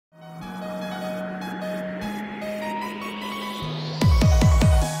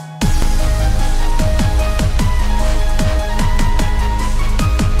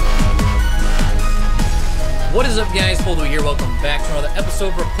What is up, guys? Poledoo here. Welcome back to another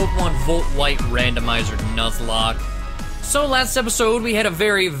episode for Pokemon Volt White Randomizer Nuzlocke. So last episode we had a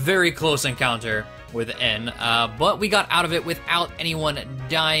very, very close encounter with N, but we got out of it without anyone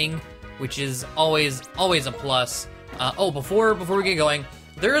dying, which is always a plus. Before we get going,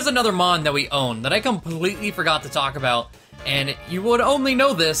 there is another Mon that we own that I completely forgot to talk about, and you would only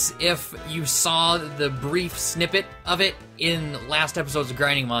know this if you saw the brief snippet of it in last episode's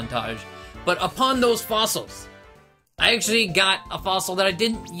grinding montage. But upon those fossils, I actually got a fossil that I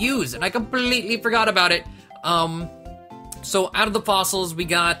didn't use, and I completely forgot about it. So out of the fossils, we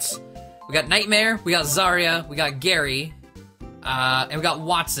got Nightmare, we got Zarya, we got Gary, and we got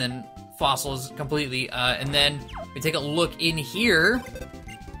Watson fossils completely. And then we take a look in here.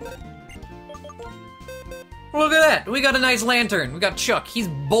 Look at that! We got a nice lantern. We got Chuck. He's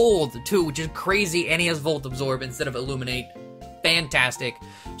bold too, which is crazy, and he has Volt Absorb instead of Illuminate. Fantastic.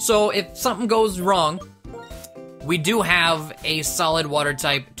 So if something goes wrong, we do have a solid water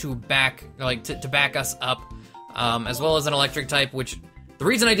type to back us up, as well as an electric type. Which the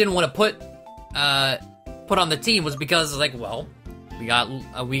reason I didn't want to put on the team was because, like, well, we got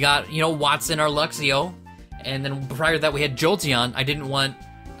Watson, our Luxio, and then prior to that we had Jolteon. I didn't want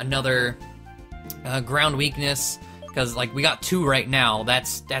another ground weakness because, like, we got 2 right now.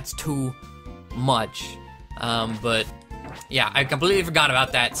 That's too much. But yeah, I completely forgot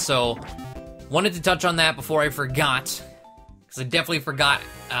about that, so wanted to touch on that before I forgot, because I definitely forgot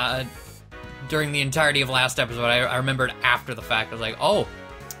during the entirety of last episode. I remembered after the fact. I was like, oh,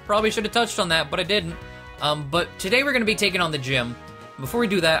 probably should have touched on that, but I didn't. But today we're going to be taking on the gym. Before we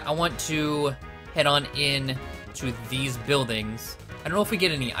do that, I want to head on in to these buildings. I don't know if we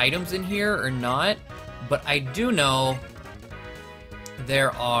get any items in here or not, but I do know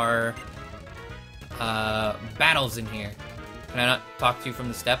there are battles in here. Can I not talk to you from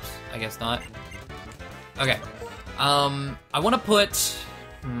the steps? I guess not. Okay. I want to put,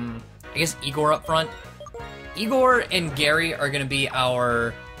 I guess Igor up front. Igor and Gary are going to be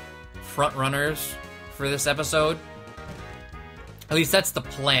our front runners for this episode. At least that's the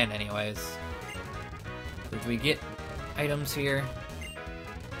plan, anyways. So do we get items here?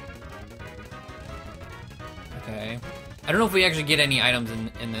 Okay. I don't know if we actually get any items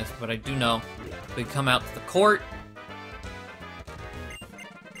in this, but I do know we come out to the court.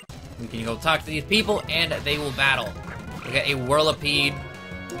 We can go talk to these people, and they will battle. We got a Whirlipede,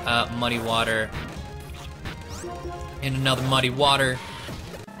 Muddy Water, and another Muddy Water.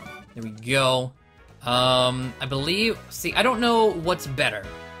 There we go. I believe... See, I don't know what's better.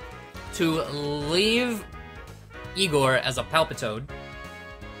 To leave Igor as a Palpitoad,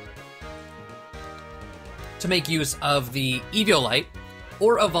 to make use of the Eviolite,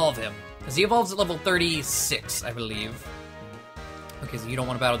 or evolve him. Because he evolves at level 36, I believe. Okay, so you don't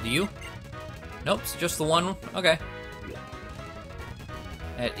want to battle, do you? Nope, it's just the one. Okay.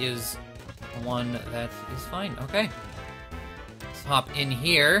 That is one that is fine. Okay. Let's hop in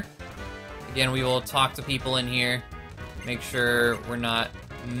here. Again, we will talk to people in here. Make sure we're not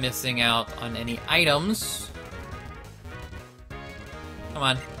missing out on any items. Come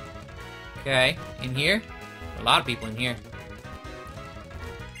on. Okay, in here. A lot of people in here.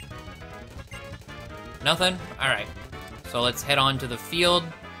 Nothing? Alright. So let's head on to the field.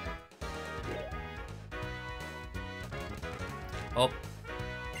 Oh.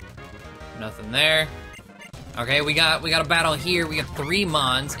 Nothing there. Okay, we got a battle here. We got 3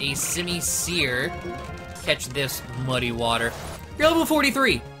 Mons, a Simi-Seer. Catch this Muddy Water. You're level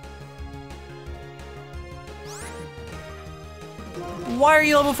 43. Why are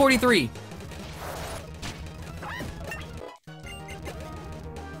you level 43?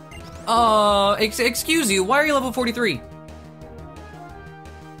 Excuse you, why are you level 43?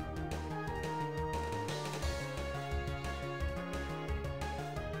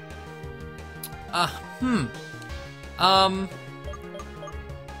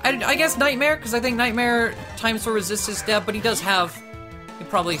 I guess Nightmare, because I think Nightmare times for resist his step, but he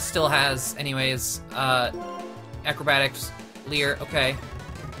probably still has, anyways, Acrobatics, Leer, okay.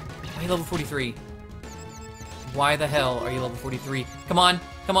 Why are you level 43? Why the hell are you level 43? Come on,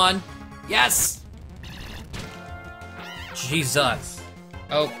 come on. Yes! Jesus.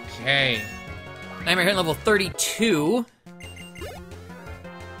 Okay. Nightmare hitting level 32.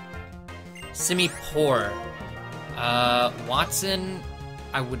 Simi-Poor. Watson,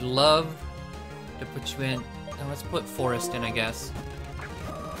 I would love to put you in. Oh, let's put Forest in, I guess.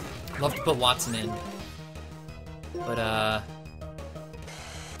 Love to put Watson in. But,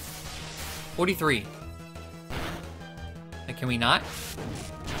 43. Can we not?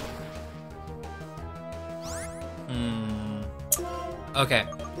 Okay,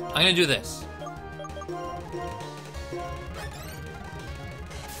 I'm gonna do this.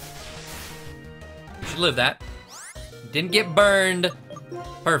 should live that. Didn't get burned.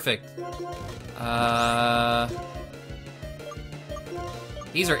 Perfect.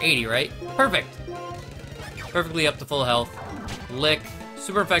 These are 80, right? Perfect. Perfectly up to full health. Lick.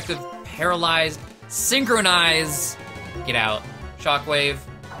 Super effective. Paralyzed. Synchronize. Get out. Shockwave.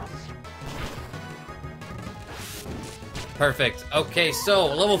 Perfect. Okay, so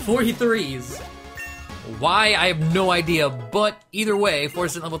level 43s. Why? I have no idea, but either way,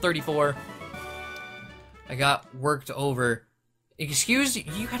 forced at level 34. I got worked over. Excuse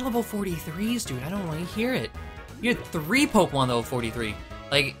you got level 43s, dude. I don't want to hear it. You had 3 Pokemon level 43.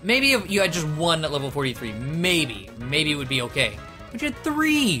 Like, maybe if you had just 1 at level 43, maybe it would be okay. But you had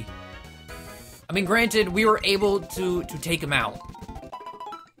 3! I mean, granted, we were able to take him out.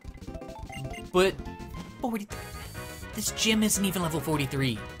 But, this gym isn't even level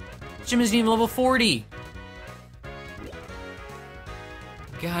 43. This gym isn't even level 40.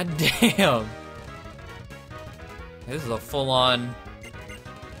 God damn. This is a full-on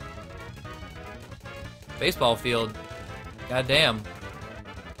baseball field. God damn.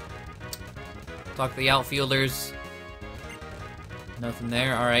 Talk to the outfielders. Nothing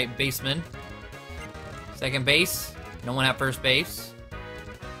there. Alright, baseman. Second base. No one at first base.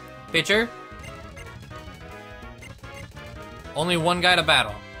 Pitcher. Only one guy to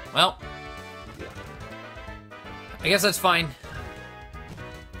battle. Well, I guess that's fine.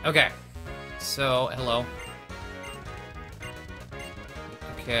 Okay. So, hello.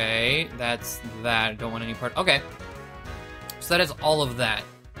 Okay, that's that. Don't want any part. Okay. So that is all of that.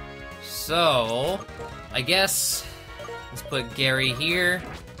 So, I guess let's put Gary here.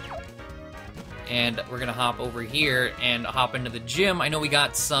 And we're gonna hop over here and hop into the gym. I know we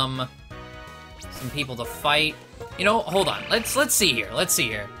got some people to fight. You know, hold on. Let's see here. Let's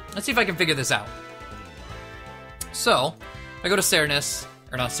see if I can figure this out. So, if I go to Serenus,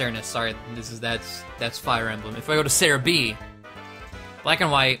 or not Serenus, sorry, that's Fire Emblem. If I go to Sarah B, Black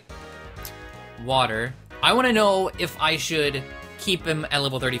and White, Water, I want to know if I should keep him at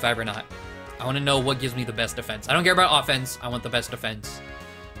level 35 or not. I want to know what gives me the best defense. I don't care about offense, I want the best defense.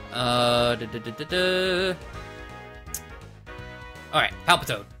 Alright,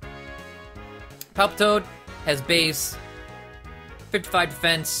 Palpitoad. Palpitoad has base, 55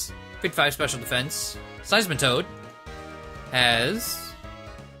 defense, 55 special defense. Seismitoad has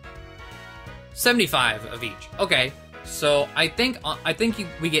 75 of each. Okay, so I think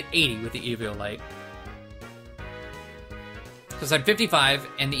we get 80 with the Eviolite. Because I had 55,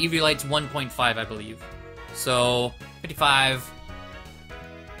 and the Eviolite's 1.5, I believe. So 55.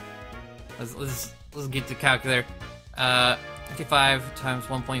 Let's get the calculator. 55 times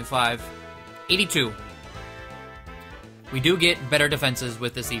 1.5, 82. We do get better defenses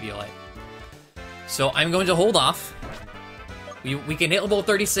with this Eviolite. So I'm going to hold off. We can hit level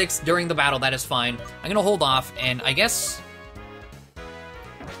 36 during the battle, that is fine. I'm gonna hold off, and I guess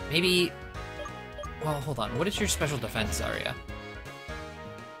maybe, well, hold on. What is your special defense, Zarya?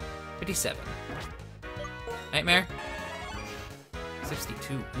 57. Nightmare?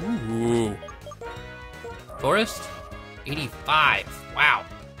 62. Ooh. Forest? 85. Wow.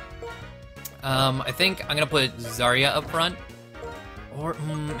 I think I'm gonna put Zarya up front. Or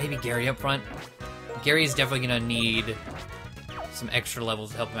maybe Gary up front. Gary's definitely gonna need some extra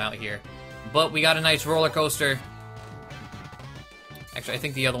levels to help him out here. But we got a nice roller coaster. Actually, I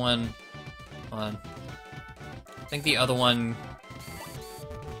think the other one... Hold on. I think the other one...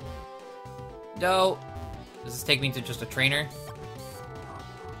 No. Does this take me to just a trainer?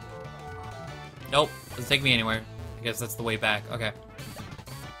 Nope. Doesn't take me anywhere. I guess that's the way back. Okay.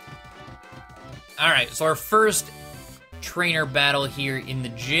 Alright, so our first trainer battle here in the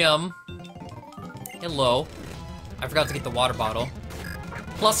gym. Hello. I forgot to get the water bottle.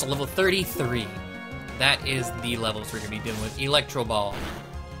 Plus a level 33. That is the levels we're going to be dealing with. Electro Ball.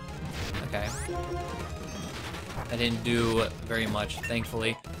 Okay. I didn't do very much,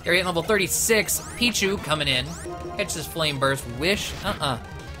 thankfully. Gary at level 36. Pichu coming in. Catch this Flame Burst. Wish.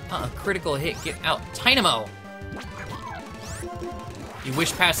 Critical hit. Get out. Tynamo. You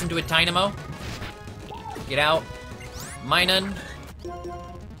wish pass into a Tynamo. Get out. Minun.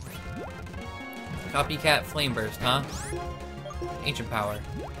 Copycat Flame Burst, huh? Ancient Power.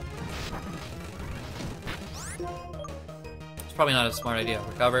 It's probably not a smart idea.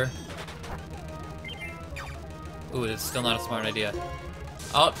 Recover. Ooh, it's still not a smart idea.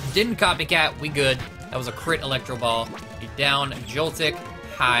 Oh, didn't Copycat. We good. That was a crit Electro Ball. You down. Joltik.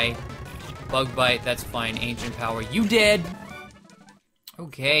 High. Bug Bite. That's fine. Ancient Power. You dead.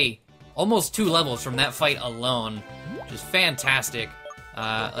 Okay. Almost 2 levels from that fight alone. Which is fantastic.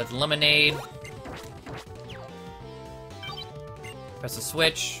 Let's Lemonade. Press the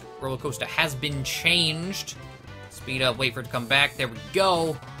switch. Roller coaster has been changed. Speed up, wait for it to come back. There we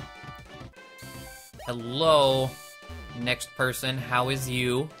go. Hello. Next person, how is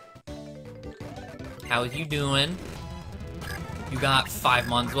you? How is you doing? You got 5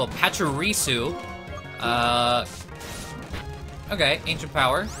 months. Well, Pachirisu. Okay, Ancient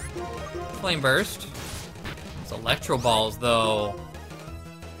Power. Flame Burst. It's Electro Balls, though.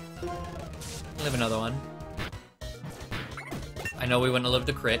 Live another one. I know we wouldn't have lived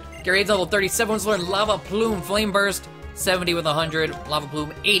the crit. Gary, level 37 was learned Lava Plume, Flame Burst, 70 with 100. Lava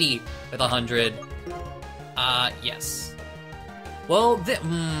Plume, 80 with 100. Yes. Well,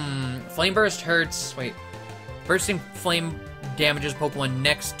 Flame Burst hurts. Wait. Bursting Flame damages Pokemon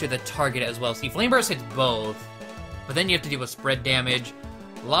next to the target as well. See, Flame Burst hits both. But then you have to deal with spread damage.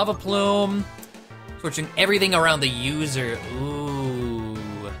 Lava Plume. Switching everything around the user. Ooh.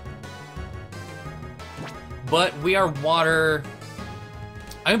 But we are water.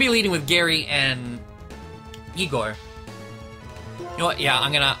 I'm gonna be leading with Gary and Igor. You know what? Yeah,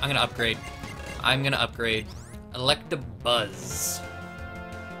 I'm gonna upgrade. I'm gonna upgrade. Electabuzz.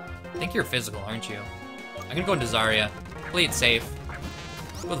 I think you're physical, aren't you? I'm gonna go into Zarya. Play it safe.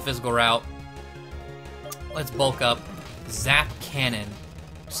 Go the physical route. Let's bulk up. Zap Cannon.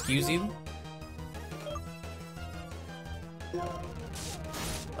 Excuse you?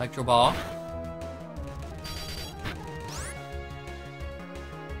 Electro Ball.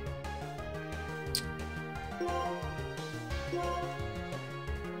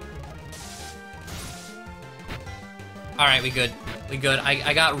 Alright, we good. We good.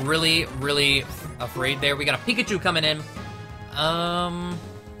 I got really, really afraid there. We got a Pikachu coming in.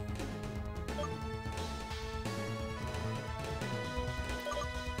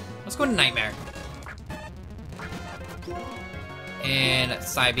 Let's go to Nightmare. And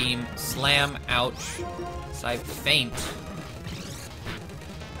Psybeam, Slam, ouch. Psy Faint.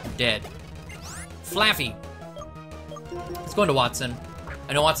 Dead. Flaffy. Let's go into Watson.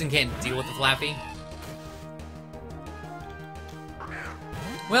 I know Watson can't deal with the Flaffy.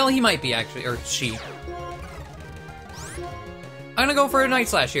 Well, he might be actually, or she. I'm gonna go for a Night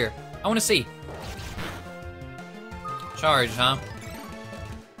Slash here. I wanna see. Charge, huh?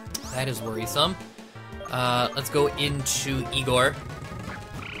 That is worrisome. Let's go into Igor.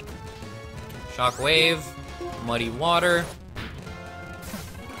 Shockwave, Muddy Water,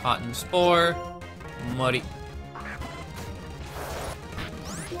 Cotton Spore, Mud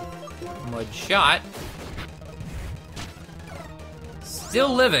Shot.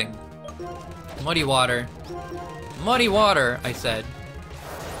 Still living. Muddy Water. Muddy Water, I said.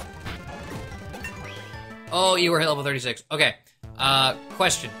 Oh, you were hit level 36. Okay.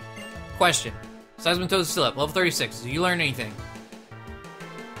 Question. Seismitoad is still up. Level 36. Did you learn anything?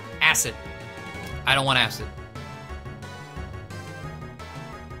 Acid. I don't want acid.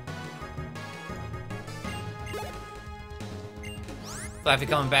 Flaffy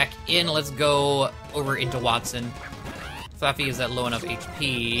coming back in. Let's go over into Watson. Flaffy is at low enough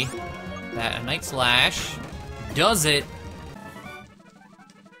HP that a Night Slash does it.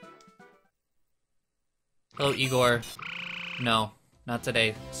 Hello, Igor. No, not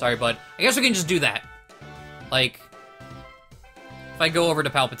today. Sorry, bud. I guess we can just do that. Like, if I go over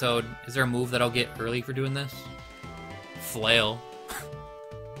to Palpitoad, is there a move that I'll get early for doing this? Flail.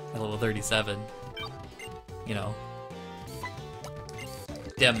 Level 37. You know.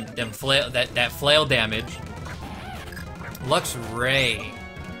 Them flail, that flail damage. Lux Ray.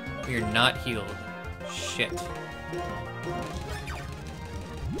 You're not healed. Shit.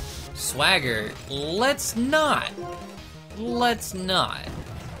 Swagger. Let's not.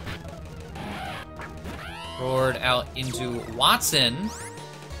 Roared out into Watson.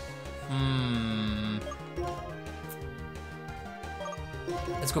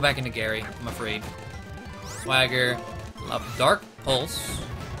 Let's go back into Gary, I'm afraid. Swagger. Love Dark Pulse.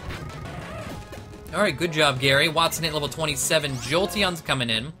 Alright, good job, Gary. Watson at level 27. Jolteon's coming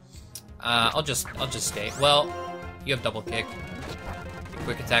in. I'll just stay. Well, you have double kick.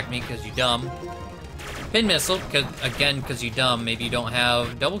 Quick attack me because you dumb. Pin missile, because you dumb. Maybe you don't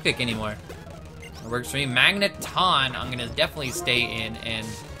have double kick anymore. It works for me. Magneton, I'm gonna definitely stay in and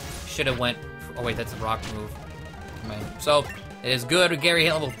should have went. Oh wait, that's a rock move. So it is good. Gary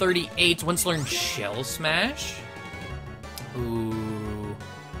hit level 38. Once learned Shell Smash. Ooh.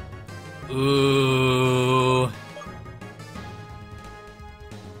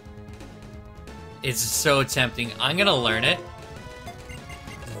 It's so tempting. I'm gonna learn it.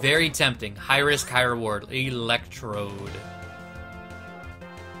 Very tempting. High risk, high reward. Electrode.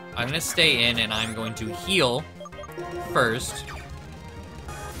 I'm gonna stay in and I'm going to heal first.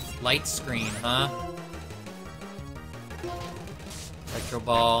 Light screen, huh? Electro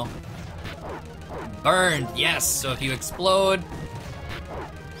Ball. Burned, yes! So if you explode,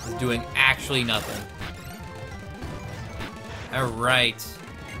 it's doing actually nothing. Alright.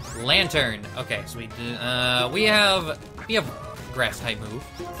 Lantern. Okay, so we have grass type move.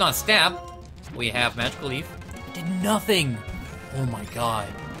 It's not a stab. We have Magical Leaf. It did nothing! Oh my god.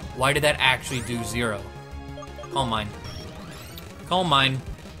 Why did that actually do 0? Calm Mind. Calm Mind.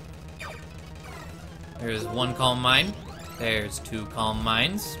 There's 1 Calm Mind. There's 2 Calm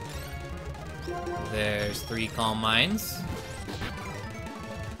Minds. There's 3 Calm Minds.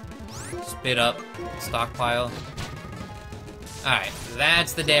 Spit up. Stockpile. Alright,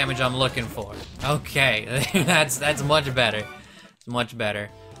 that's the damage I'm looking for. Okay, that's much better. It's much better.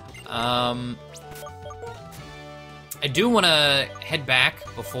 I do want to head back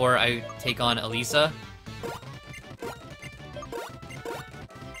before I take on Elisa.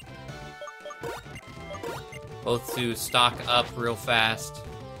 Both to stock up real fast.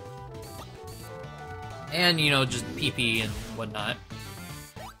 And, you know, just PP and whatnot.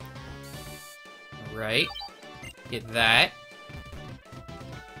 Right. Get that.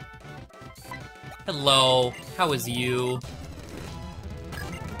 Hello. How is you?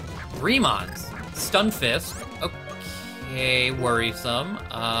 3 Mons. Stun Fist. Okay, worrisome.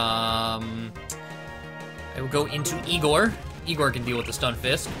 I will go into Igor. Igor can deal with the Stun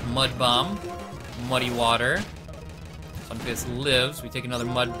Fist. Mud Bomb. Muddy Water. Stun Fist lives. We take another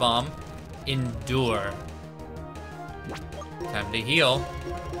Mud Bomb. Endure. Time to heal.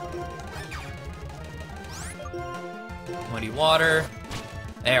 Muddy Water.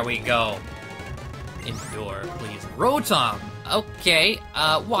 There we go. Endure, please. Rotom! Okay,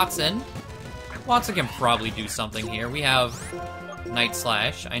 Watson. Watson can probably do something here. We have Night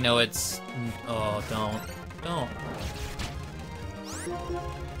Slash. I know it's... Oh, don't.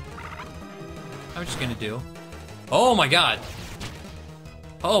 I'm just gonna do... Oh my god!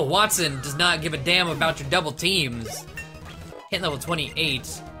 Oh, Watson does not give a damn about your double teams. Hitting level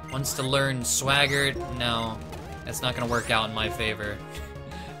 28. Wants to learn Swagger. No, that's not gonna work out in my favor.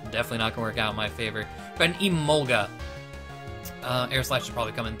 Definitely not gonna work out in my favor. Got an Emolga. Air Slash is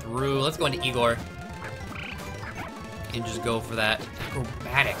probably coming through. Let's go into Igor. And just go for that.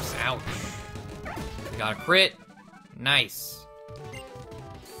 Acrobatics, ouch. We got a crit. Nice.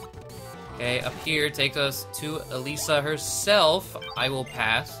 Okay, up here takes us to Elisa herself. I will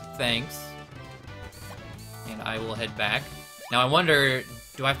pass, thanks. And I will head back. Now I wonder,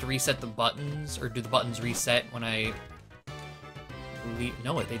 do I have to reset the buttons? Or do the buttons reset when I leave?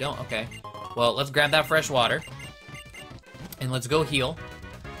 No, they don't, okay. Well, let's grab that fresh water. And let's go heal.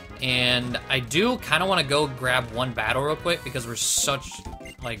 And I do kind of want to go grab one battle real quick because we're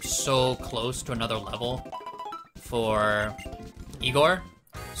so close to another level for Igor.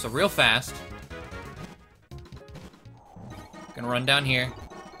 So real fast. Gonna run down here.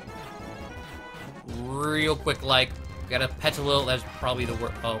 Real quick, like, got a Petalil, that's probably the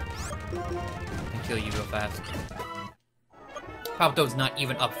worst. Oh. I'll kill you real fast. Palpitoad's not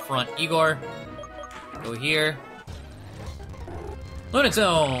even up front. Igor, go here.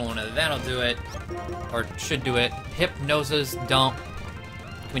 Lunatone, that'll do it. Or should do it. Hypnosis, don't.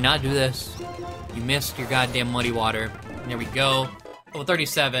 Can we not do this? You missed your goddamn Muddy Water. There we go. Level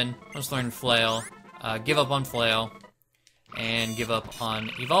 37, let's learn Flail. Give up on Flail. And give up on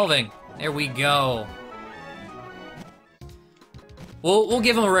Evolving. There we go. We'll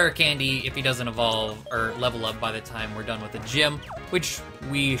give him a rare candy if he doesn't evolve or level up by the time we're done with the gym, which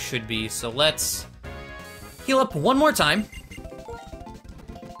we should be. So let's heal up one more time.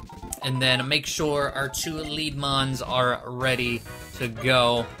 And then make sure our 2 lead mons are ready to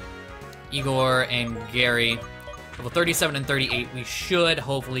go. Igor and Gary. Level 37 and 38, we should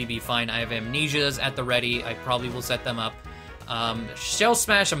hopefully be fine. I have Amnesias at the ready. I probably will set them up. Shell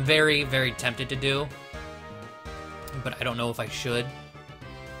Smash I'm very, very tempted to do. But I don't know if I should.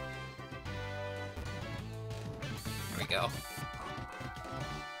 There we go.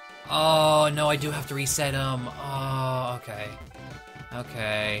 Oh, no, I do have to reset them. Oh, okay.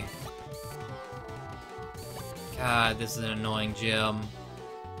 Okay. God, this is an annoying gym.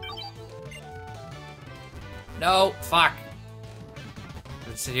 No, fuck.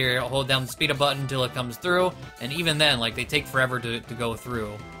 Just sit here, hold down the speed up button until it comes through, and even then, like, they take forever to go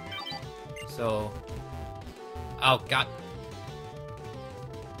through. So... Oh, God.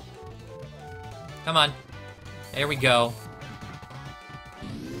 Come on. There we go.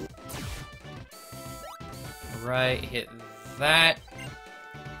 Alright, hit that.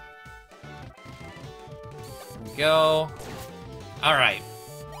 There we go. Alright.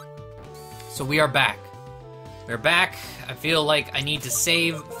 So we are back. We're back. I feel like I need to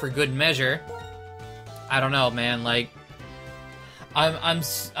save for good measure. I don't know, man, like...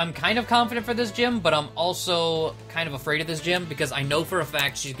 I'm kind of confident for this gym, but I'm also kind of afraid of this gym because I know for a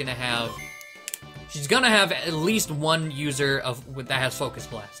fact she's gonna have at least one user that has Focus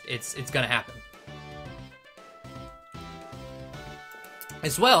Blast. It's gonna happen.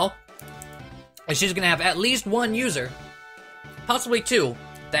 As well, and she's gonna have at least one user, possibly two,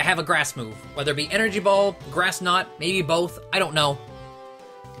 that have a grass move. Whether it be Energy Ball, Grass Knot, maybe both, I don't know.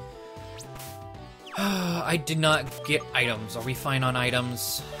 I did not get items. Are we fine on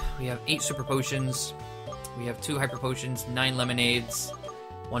items? We have 8 Super Potions. We have 2 Hyper Potions, 9 Lemonades,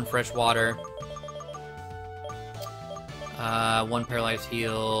 1 Fresh Water, 1 Paralyzed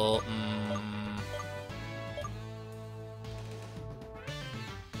Heal.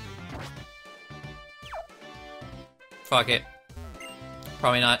 Fuck it.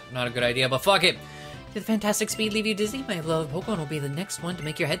 Probably not a good idea, but fuck it. Did Fantastic Speed leave you dizzy? My love Pokemon will be the next one to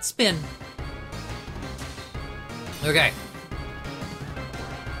make your head spin. Okay.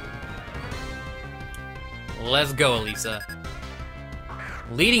 Let's go, Elisa.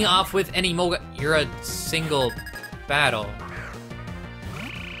 Leading off with any Moga. You're a single battle.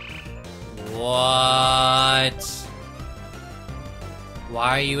 What?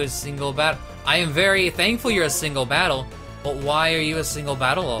 Why are you a single battle? I am very thankful you're a single battle, but why are you a single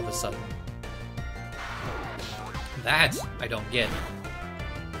battle all of a sudden? That I don't get.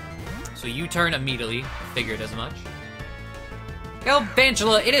 So you turn immediately. Figured as much.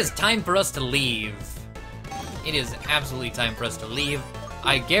 Galvantula, it is time for us to leave. It is absolutely time for us to leave.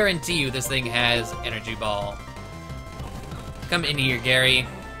 I guarantee you this thing has Energy Ball. Come in here, Gary.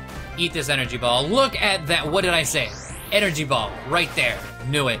 Eat this Energy Ball. Look at that. What did I say? Energy Ball. Right there.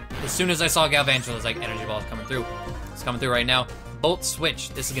 Knew it. As soon as I saw Galvantula, I was like, Energy Ball is coming through. It's coming through right now. Volt Switch.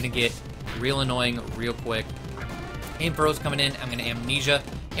 This is going to get real annoying real quick. Ampero's coming in. I'm going to Amnesia.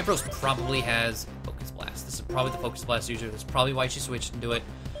 Ampero's probably has Focus Blast. This is probably the Focus Blast user. That's probably why she switched into it.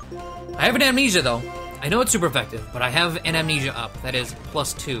 I have an Amnesia, though. I know it's super effective, but I have an Amnesia up. That is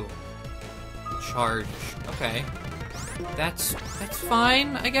 +2. Charge. Okay. That's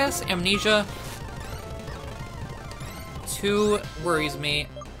fine, I guess. Amnesia. 2 worries me.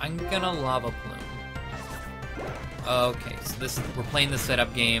 I'm gonna Lava Plume. Okay, so we're playing the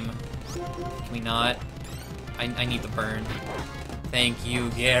setup game. Can we not? I need the burn. Thank you,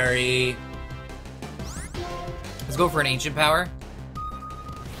 Gary. Let's go for an Ancient Power.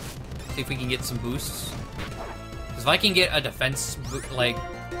 See if we can get some boosts. Because if I can get a defense, if I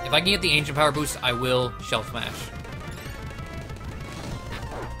can get the Ancient Power boost, I will Shell Smash.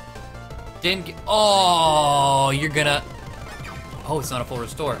 Didn't get, oh, you're gonna, oh, it's not a full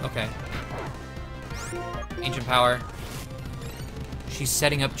restore, okay. Ancient Power. She's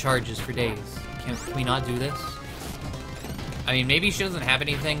setting up charges for days. Can we not do this? I mean, maybe she doesn't have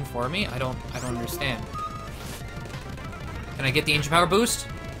anything for me. I don't understand. Can I get the Ancient Power boost?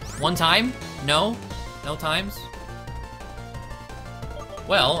 One time? No? No times?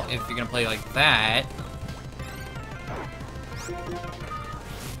 Well, if you're gonna play like that,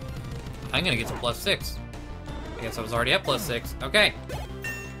 I'm gonna get to +6. I guess I was already at +6. Okay.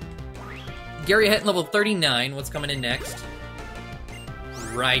 Gary hitting level 39. What's coming in next?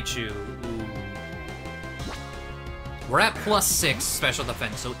 Raichu. Ooh. We're at +6 special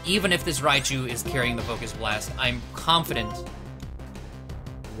defense, so even if this Raichu is carrying the Focus Blast, I'm confident.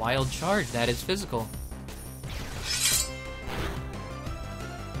 Wild Charge, that is physical.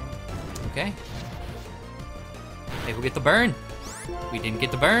 Okay. Maybe we'll get the burn. We didn't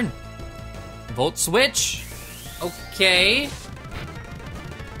get the burn. Volt Switch. Okay.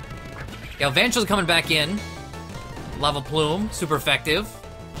 Galvantula's coming back in. Lava Plume, super effective.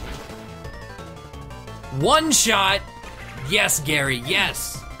 One shot. Yes, Gary,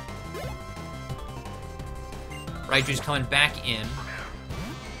 yes. Raichu's coming back in.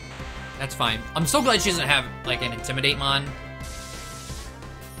 That's fine. I'm so glad she doesn't have, like, an Intimidate Mon.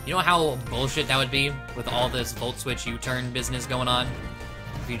 You know how bullshit that would be with all this Volt Switch U-turn business going on?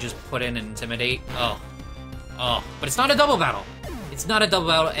 If you just put in an Intimidate? Oh. Oh. But it's not a double battle. It's not a double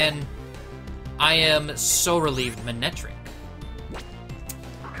battle, and I am so relieved. Manectric.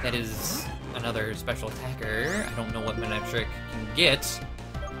 That is another special attacker. I don't know what Manectric can get.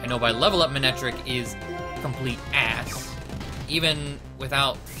 I know by level up, Manectric is complete ass. Even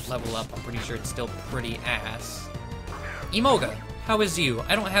without level up, I'm pretty sure it's still pretty ass. Emoga, how is you?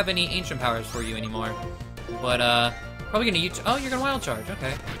 I don't have any Ancient Powers for you anymore. But, probably gonna use... Oh, you're gonna Wild Charge,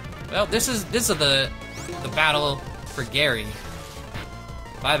 okay. Well, this is the battle for Gary.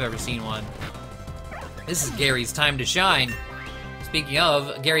 If I've ever seen one. This is Gary's time to shine. Speaking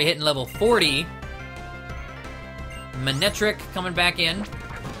of, Gary hitting level 40. Manectric coming back in.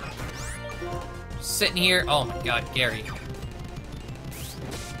 Sitting here. Oh my god, Gary.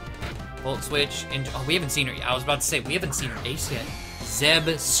 Volt Switch. And, oh, we haven't seen her. I was about to say, we haven't seen her ace yet.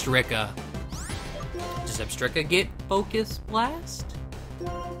 Zebstrika. Does Zebstrika get Focus Blast?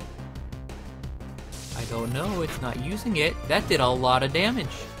 I don't know. It's not using it. That did a lot of damage.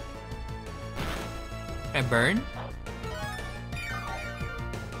 Can I burn?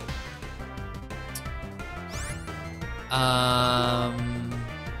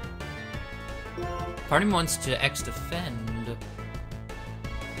 Part of me wants to X defend.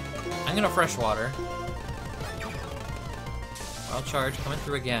 I'm gonna fresh water. Wild charge coming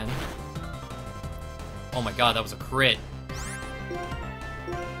through again. Oh my god, that was a crit.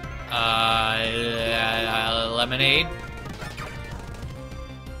 Lemonade.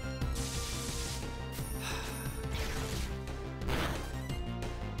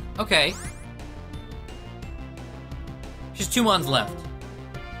 Okay. She's 2 mons left.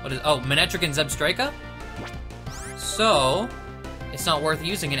 What is, oh, Manectric and Zebstrika? So, it's not worth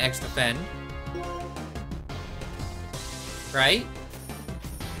using an X defend. Right?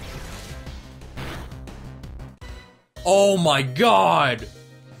 Oh my god!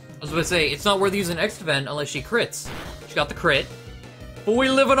 I was gonna say, it's not worth using X defend unless she crits. She got the crit. But we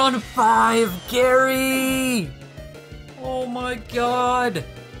live it on 5, Gary! Oh my god!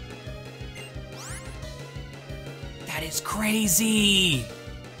 That is crazy!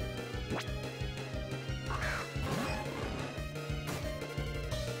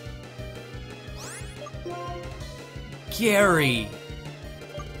 Gary!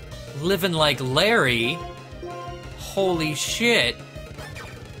 Living like Larry? Holy shit!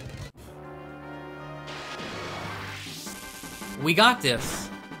 We got this.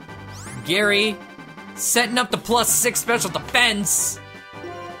 Gary, setting up the +6 special defense!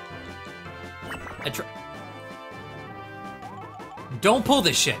 Don't pull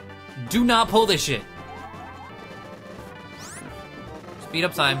this shit. Do not pull this shit. Speed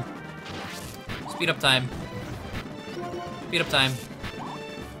up time. Speed up time. Speed up time.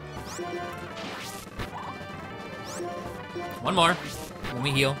 One more. Let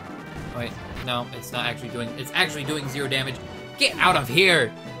me heal. Oh, wait, no, it's not actually doing, it's actually doing 0 damage. Get out of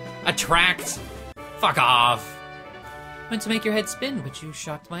here! Attract! Fuck off! Meant to make your head spin, but you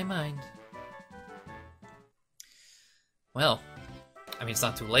shocked my mind. Well, I mean, it's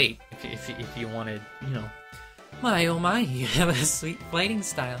not too late if you wanted, you know. My, oh my, you have a sweet fighting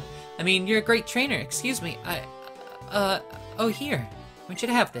style. I mean, you're a great trainer, excuse me. Oh here, I want you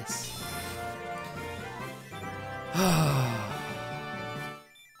to have this.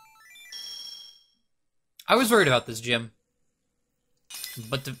 I was worried about this gym,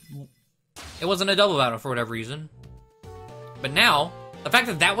 but it wasn't a double battle for whatever reason. But now, the fact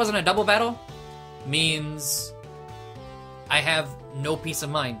that that wasn't a double battle means I have no peace of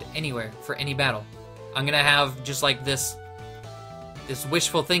mind anywhere for any battle. I'm gonna have just like this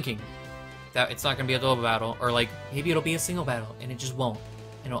wishful thinking that it's not gonna be a double battle, or like maybe it'll be a single battle and it just won't,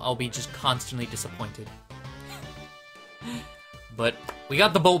 and I'll be just constantly disappointed. But we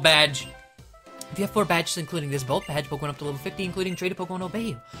got the Bolt badge. If you have 4 badges, including this Bolt badge, Pokemon up to level 50, including traded Pokemon obey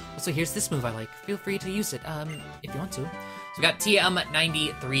you. Also, here's this move I like. Feel free to use it, if you want to. So we got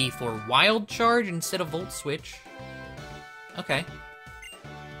TM93 for Wild Charge instead of Volt Switch. Okay.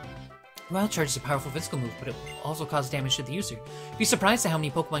 Wild Charge is a powerful physical move, but it also causes damage to the user. Be surprised at how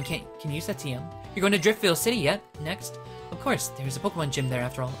many Pokemon can use that TM. You're going to Driftville City yet? Next? Of course, there's a Pokemon gym there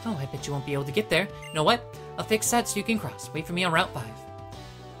after all. Oh, I bet you won't be able to get there. You know what? I'll fix that so you can cross. Wait for me on Route 5.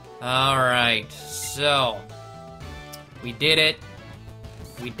 Alright, so we did it.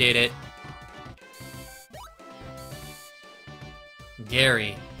 We did it.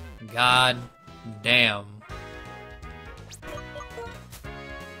 Gary, god damn.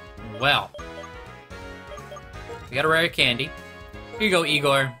 Well, we got a rare candy. Here you go,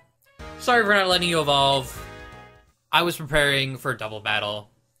 Igor. Sorry for not letting you evolve. I was preparing for a double battle.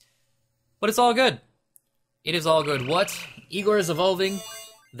 But it's all good. It is all good. What? Igor is evolving?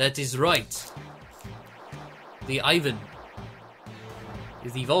 That is right. The Ivan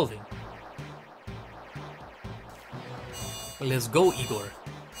is evolving. Let's go, Igor.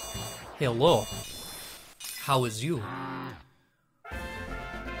 Hello. How is you?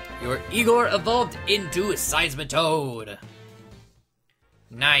 Your Igor evolved into Seismitoad.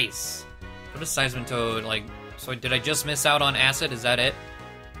 Nice. What is Seismitoad like? So did I just miss out on Acid? Is that it?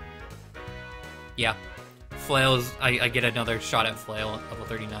 Yeah. Flails, I get another shot at Flail at level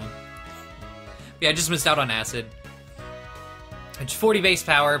 39. Yeah, I just missed out on Acid. It's 40 base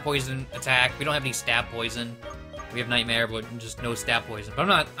power, poison attack. We don't have any stab poison. We have Nightmare, but just no stab poison. But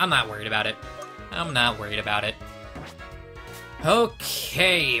I'm not worried about it. I'm not worried about it.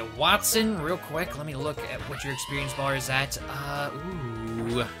 Okay, Watson, real quick, let me look at what your experience bar is at.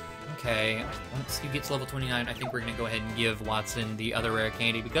 Ooh. Okay, once he gets level 29, I think we're gonna go ahead and give Watson the other rare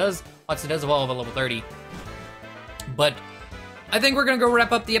candy, because Watson does evolve at level 30. But I think we're gonna go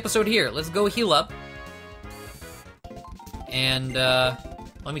wrap up the episode here. Let's go heal up. And,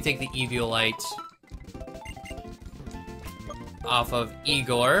 let me take the Eviolite off of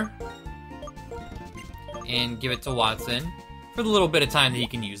Igor and give it to Watson for the little bit of time that he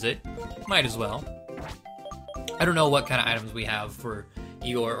can use it. Might as well. I don't know what kind of items we have for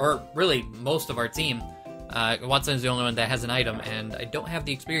Igor, or really most of our team. Watson is the only one that has an item, and I don't have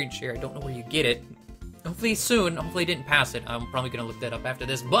the experience share. I don't know where you get it. Hopefully soon. Hopefully I didn't pass it. I'm probably going to look that up after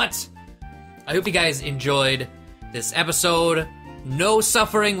this, but I hope you guys enjoyed this episode. No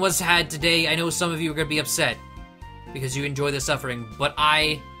suffering was had today. I know some of you are going to be upset because you enjoy the suffering, but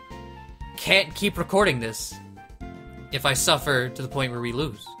I can't keep recording this if I suffer to the point where we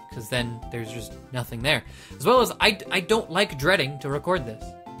lose, because then there's just nothing there. As well as I don't like dreading to record this.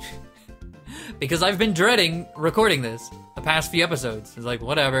 Because I've been dreading recording this the past few episodes. It's like,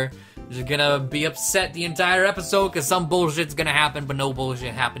 whatever. I'm just gonna be upset the entire episode because some bullshit's gonna happen, but no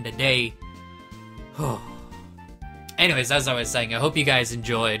bullshit happened today. Anyways, as I was saying, I hope you guys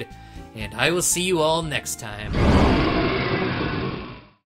enjoyed, and I will see you all next time.